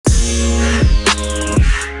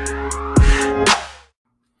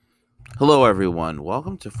Hello, everyone.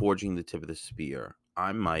 Welcome to Forging the Tip of the Spear.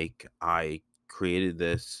 I'm Mike. I created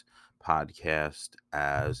this podcast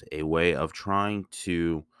as a way of trying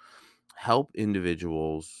to help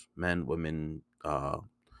individuals, men, women,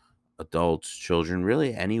 adults, children,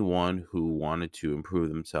 really anyone who wanted to improve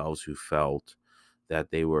themselves, who felt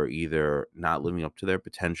that they were either not living up to their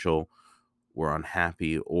potential, were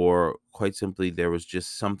unhappy, or quite simply, there was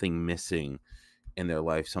just something missing in their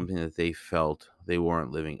life, something that they felt they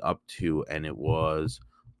weren't living up to, and it was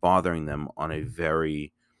bothering them on a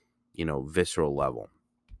very, visceral level.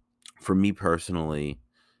 For me personally,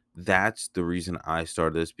 that's the reason I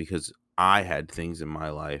started this, because I had things in my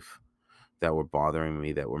life that were bothering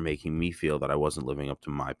me, that were making me feel that I wasn't living up to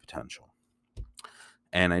my potential.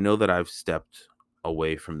 And I know that I've stepped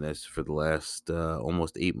away from this for the last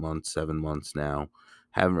almost 8 months, 7 months now.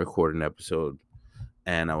 Haven't recorded an episode,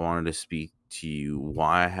 and I wanted to speak to you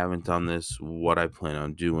why I haven't done this, what I plan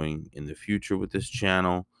on doing in the future with this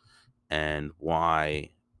channel, and why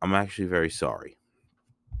I'm actually very sorry.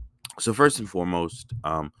 So, first and foremost,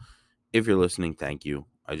 if you're listening, thank you.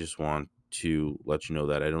 I just want to let you know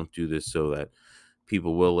that I don't do this so that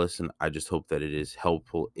people will listen. I just hope that it is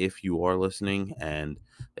helpful if you are listening and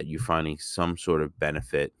that you're finding some sort of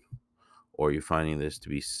benefit, or you're finding this to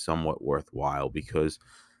be somewhat worthwhile, because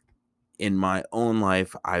in my own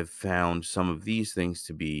life, I've found some of these things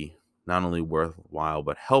to be not only worthwhile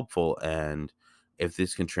but helpful. And if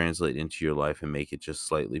this can translate into your life and make it just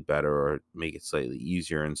slightly better, or make it slightly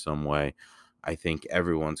easier in some way, I think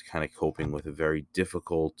everyone's kind of coping with a very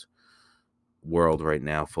difficult world right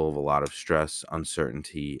now, full of a lot of stress,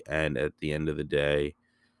 uncertainty, and at the end of the day,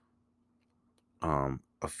 a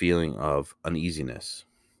feeling of uneasiness.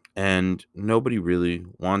 And nobody really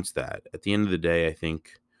wants that. At the end of the day, I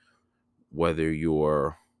think whether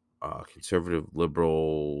you're conservative,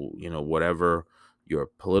 liberal, whatever your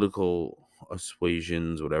political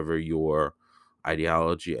persuasions, whatever your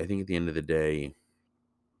ideology, I think at the end of the day,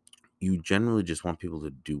 you generally just want people to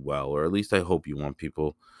do well, or at least I hope you want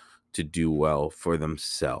people to do well for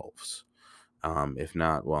themselves. If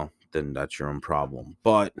not, well, then that's your own problem.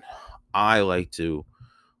 But I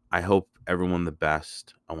hope everyone the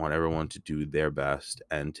best. I want everyone to do their best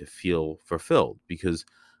and to feel fulfilled, because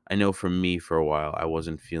I know for me, for a while, I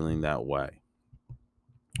wasn't feeling that way.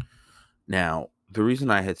 Now, the reason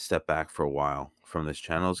I had stepped back for a while from this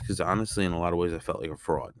channel is because honestly, in a lot of ways, I felt like a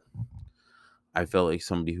fraud. I felt like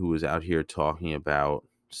somebody who was out here talking about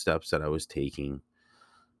steps that I was taking,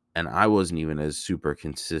 and I wasn't even as super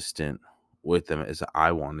consistent with them as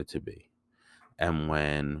I wanted to be. And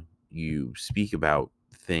when you speak about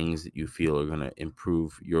things that you feel are going to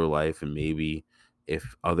improve your life, and maybe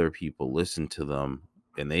if other people listen to them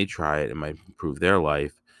and they try it, it might improve their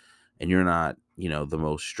life, and you're not, the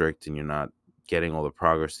most strict, and you're not getting all the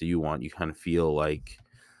progress that you want, you kind of feel like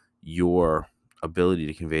your ability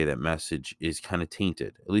to convey that message is kind of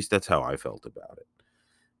tainted. At least that's how I felt about it.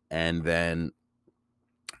 And then,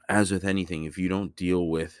 as with anything, if you don't deal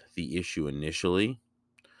with the issue initially,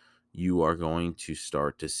 you are going to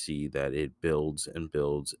start to see that it builds and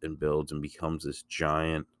builds and builds and becomes this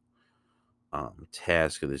giant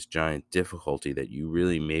task, or this giant difficulty that you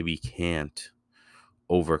really maybe can't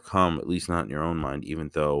overcome, at least not in your own mind,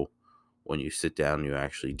 even though when you sit down and you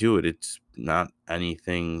actually do it, it's not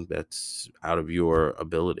anything that's out of your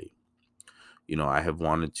ability. I have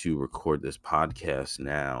wanted to record this podcast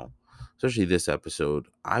now, especially this episode,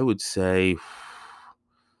 I would say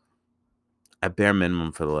at bare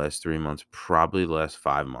minimum for the last 3 months, probably the last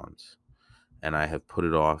 5 months. And I have put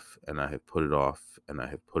it off, and I have put it off, and I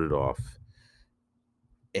have put it off,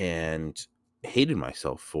 and hated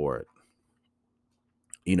myself for it.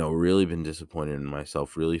 Really been disappointed in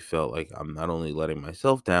myself, really felt like I'm not only letting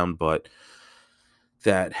myself down, but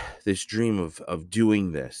that this dream of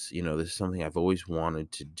doing this, this is something I've always wanted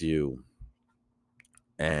to do,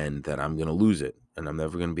 and that I'm going to lose it, and I'm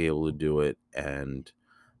never going to be able to do it, and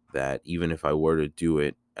that even if I were to do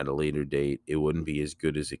it at a later date, it wouldn't be as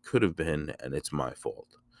good as it could have been, and it's my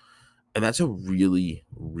fault. And that's a really,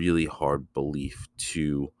 really hard belief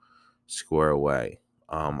to square away.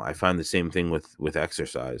 I find the same thing with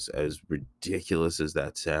exercise, as ridiculous as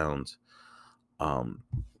that sounds. Um,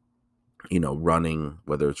 running,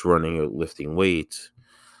 whether it's running or lifting weights,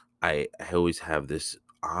 I always have this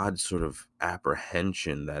odd sort of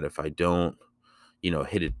apprehension that if I don't,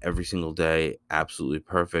 hit it every single day, absolutely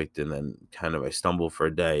perfect, and then kind of I stumble for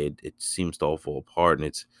a day, it seems to all fall apart.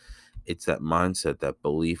 And it's that mindset, that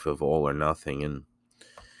belief of all or nothing. And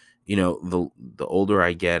the older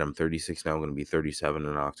I get, I'm 36 now, I'm going to be 37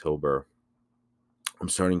 in October. I'm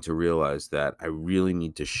starting to realize that I really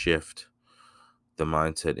need to shift the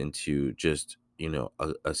mindset into just,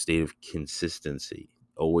 a state of consistency,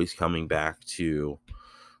 always coming back to,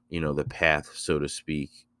 the path, so to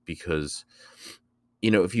speak. Because,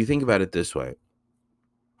 if you think about it this way,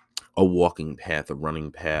 a walking path, a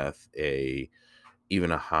running path,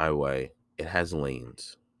 even a highway, it has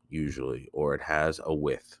lanes usually, or it has a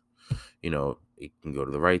width. It can go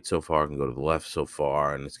to the right so far, it can go to the left so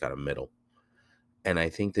far, and it's got a middle. And I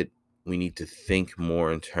think that we need to think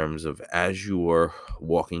more in terms of, as you're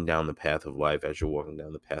walking down the path of life, as you're walking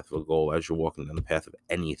down the path of a goal, as you're walking down the path of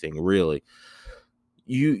anything, really,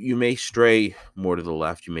 you may stray more to the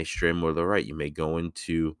left, you may stray more to the right, you may go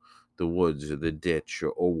into the woods or the ditch,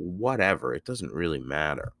 or whatever. It doesn't really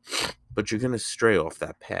matter. But you're going to stray off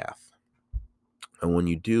that path. And when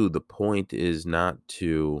you do, the point is not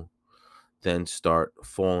to then start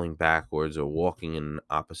falling backwards or walking in an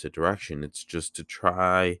opposite direction. It's just to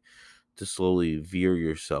try to slowly veer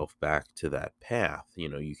yourself back to that path.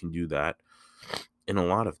 You can do that in a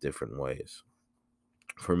lot of different ways.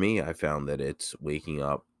 For me, I found that it's waking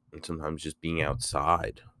up and sometimes just being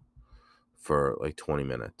outside for like 20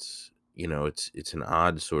 minutes. It's an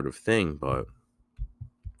odd sort of thing, but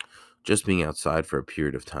just being outside for a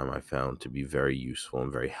period of time I found to be very useful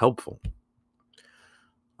and very helpful.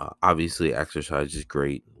 Obviously, exercise is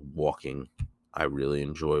great. Walking, I really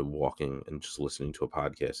enjoy walking and just listening to a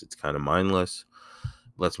podcast. It's kind of mindless,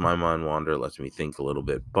 lets my mind wander, lets me think a little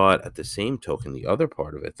bit. But at the same token, the other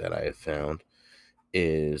part of it that I have found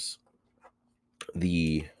is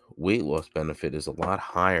the weight loss benefit is a lot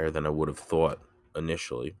higher than I would have thought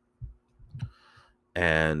initially.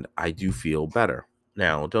 And I do feel better.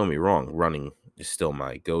 Now, don't get me wrong, running is still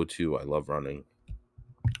my go-to. I love running.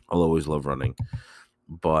 I'll always love running.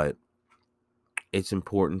 But it's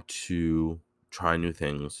important to try new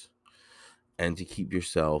things and to keep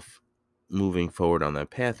yourself moving forward on that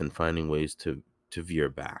path and finding ways to veer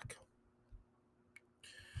back.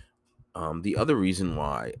 The other reason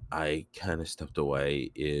why I kind of stepped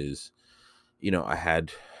away is,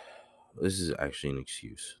 this is actually an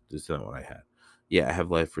excuse. This is not what I had. Yeah, I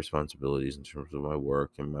have life responsibilities in terms of my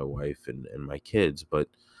work and my wife and my kids, but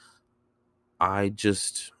I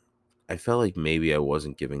felt like maybe I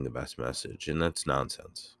wasn't giving the best message, and that's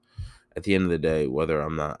nonsense. At the end of the day, whether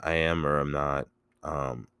I am or I'm not,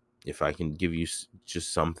 if I can give you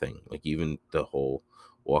just something, like even the whole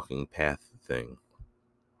walking path thing,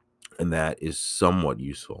 and that is somewhat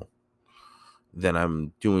useful, then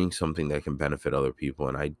I'm doing something that can benefit other people.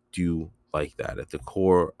 And I do like that. At the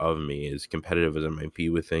core of me, as competitive as I might be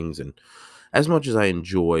with things, and as much as I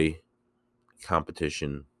enjoy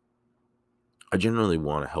competition, I generally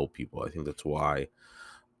want to help people. I think that's why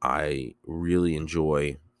I really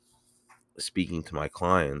enjoy speaking to my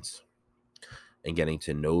clients and getting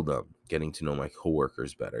to know them, getting to know my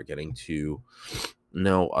coworkers better, getting to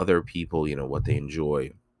know other people, what they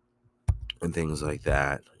enjoy and things like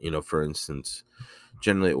that. For instance,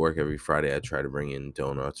 generally at work every Friday, I try to bring in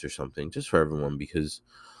donuts or something just for everyone because,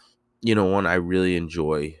 one, I really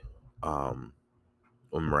enjoy when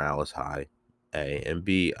morale is high, A, and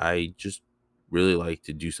B, I just really like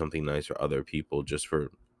to do something nice for other people just for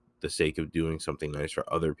the sake of doing something nice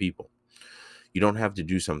for other people. You don't have to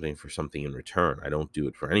do something for something in return. I don't do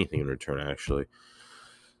it for anything in return, actually,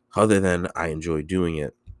 other than I enjoy doing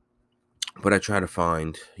it. But I try to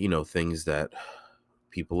find, things that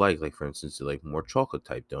people like for instance, they like more chocolate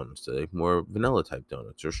type donuts, they like more vanilla type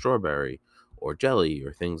donuts, or strawberry or jelly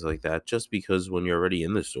or things like that, just because when you're already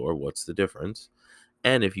in the store, what's the difference?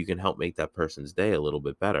 And if you can help make that person's day a little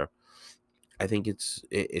bit better, I think it's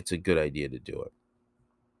a good idea to do it.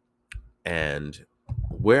 And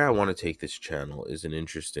where I want to take this channel is an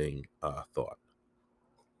interesting thought.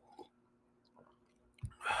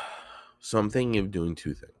 So I'm thinking of doing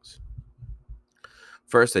two things.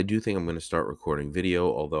 First, I do think I'm going to start recording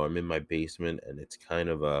video, although I'm in my basement and it's kind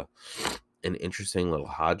of an interesting little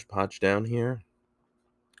hodgepodge down here.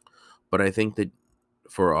 But I think that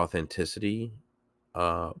for authenticity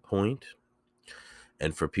point,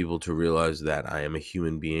 and for people to realize that I am a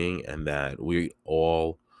human being and that we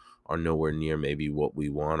all are nowhere near maybe what we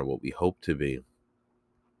want or what we hope to be,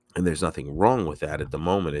 and there's nothing wrong with that at the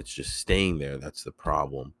moment, it's just staying there. That's the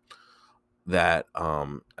problem. That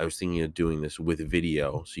I was thinking of doing this with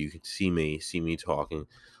video, so you can see me talking,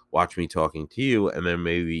 watch me talking to you, and then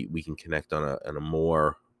maybe we can connect on a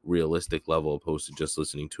more realistic level opposed to just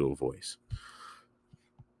listening to a voice.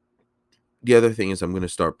 The other thing is I'm going to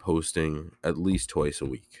start posting at least twice a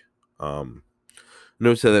week. I know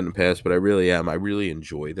I've said that in the past, but I really am. I really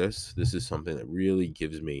enjoy this. This is something that really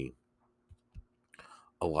gives me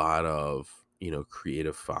a lot of,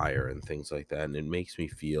 creative fire and things like that. And it makes me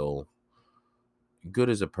feel, good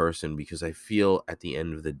as a person, because I feel at the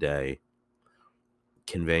end of the day,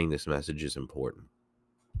 conveying this message is important.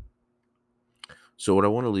 So what I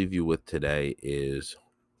want to leave you with today is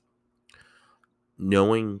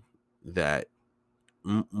knowing that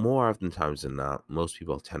more oftentimes than not, most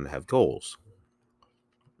people tend to have goals.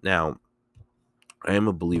 Now, I am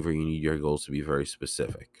a believer you need your goals to be very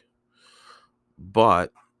specific.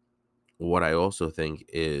 But what I also think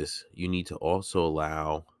is you need to also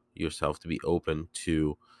allow yourself to be open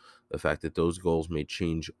to the fact that those goals may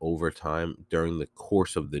change over time during the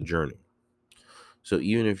course of the journey. So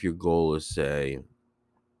even if your goal is, say,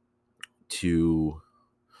 to,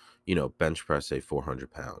 bench press, say,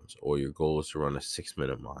 400 pounds, or your goal is to run a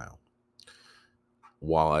 6-minute mile,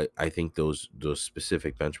 while I think those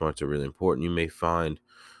specific benchmarks are really important, you may find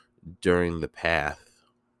during the path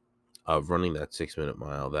of running that 6-minute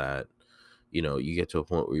mile that, you get to a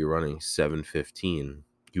point where you're running 7:15.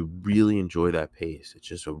 You really enjoy that pace. It's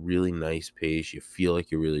just a really nice pace. You feel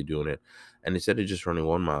like you're really doing it. And instead of just running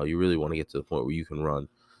 1 mile, you really want to get to the point where you can run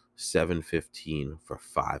 7:15 for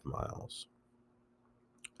 5 miles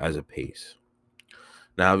as a pace.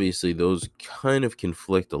 Now, obviously, those kind of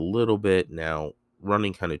conflict a little bit. Now,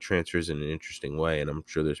 running kind of transfers in an interesting way, and I'm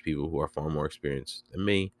sure there's people who are far more experienced than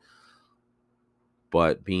me.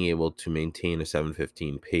 But being able to maintain a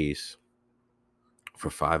 7:15 pace for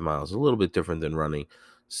 5 miles is a little bit different than running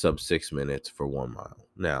sub 6 minutes for 1 mile.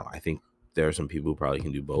 Now, I think there are some people who probably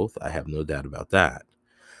can do both. I have no doubt about that.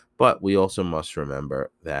 But we also must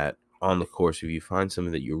remember that on the course, if you find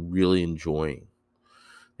something that you're really enjoying,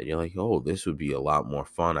 that you're like, oh, this would be a lot more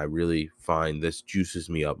fun, I really find this juices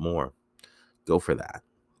me up more, go for that.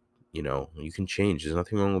 You can change. There's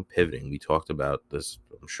nothing wrong with pivoting. We talked about this,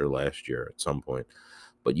 I'm sure, last year at some point.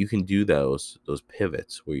 But you can do those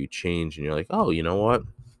pivots where you change and you're like, oh, you know what?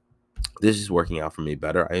 This is working out for me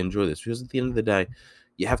better. I enjoy this, because at the end of the day,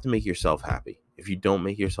 you have to make yourself happy. If you don't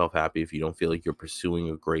make yourself happy, if you don't feel like you're pursuing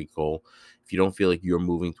a great goal, if you don't feel like you're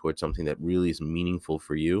moving towards something that really is meaningful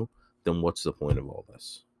for you, then what's the point of all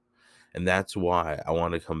this? And that's why I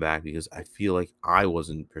want to come back, because I feel like I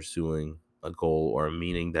wasn't pursuing a goal or a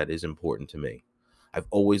meaning that is important to me. I've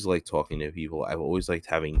always liked talking to people. I've always liked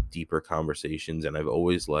having deeper conversations, and I've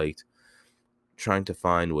always liked trying to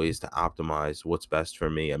find ways to optimize what's best for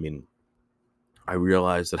me. I mean, I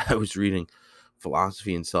realized that I was reading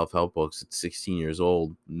philosophy and self-help books at 16 years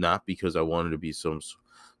old, not because I wanted to be some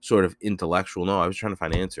sort of intellectual. No, I was trying to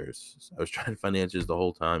find answers. I was trying to find answers the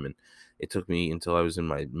whole time. And it took me until I was in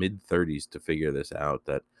my mid 30s to figure this out,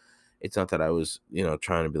 that it's not that I was,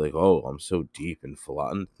 trying to be like, oh, I'm so deep in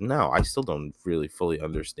philosophy. No, I still don't really fully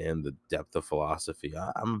understand the depth of philosophy.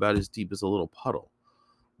 I'm about as deep as a little puddle,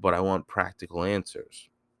 but I want practical answers.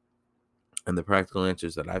 And the practical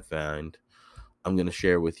answers that I find, I'm going to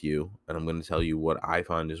share with you, and I'm going to tell you what I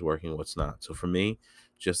find is working, what's not. So for me,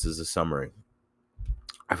 just as a summary,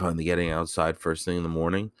 I find that getting outside first thing in the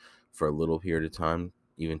morning for a little period of time,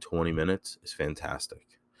 even 20 minutes, is fantastic.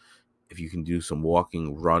 If you can do some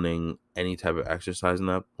walking, running, any type of exercise in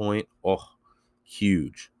that point, oh,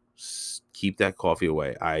 huge. Keep that coffee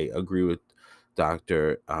away. I agree with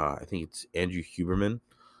Dr. I think it's Andrew Huberman.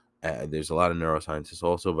 There's a lot of neuroscientists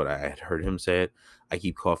also, but I had heard him say it. I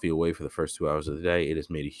keep coffee away for the first 2 hours of the day. It has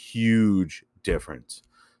made a huge difference.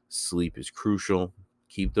 Sleep is crucial.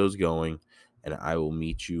 Keep those going, and I will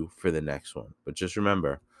meet you for the next one. But just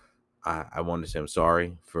remember, I want to say I'm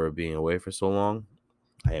sorry for being away for so long.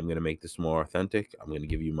 I am going to make this more authentic. I'm going to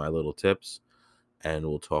give you my little tips, and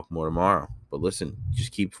we'll talk more tomorrow. But listen,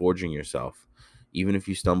 just keep forging yourself. Even if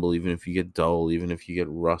you stumble, even if you get dull, even if you get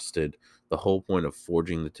rusted, the whole point of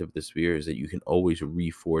forging the tip of the spear is that you can always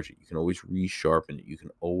reforge it. You can always resharpen it. You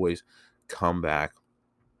can always come back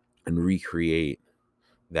and recreate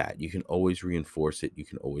that. You can always reinforce it. You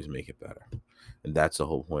can always make it better. And that's the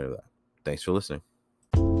whole point of that. Thanks for listening.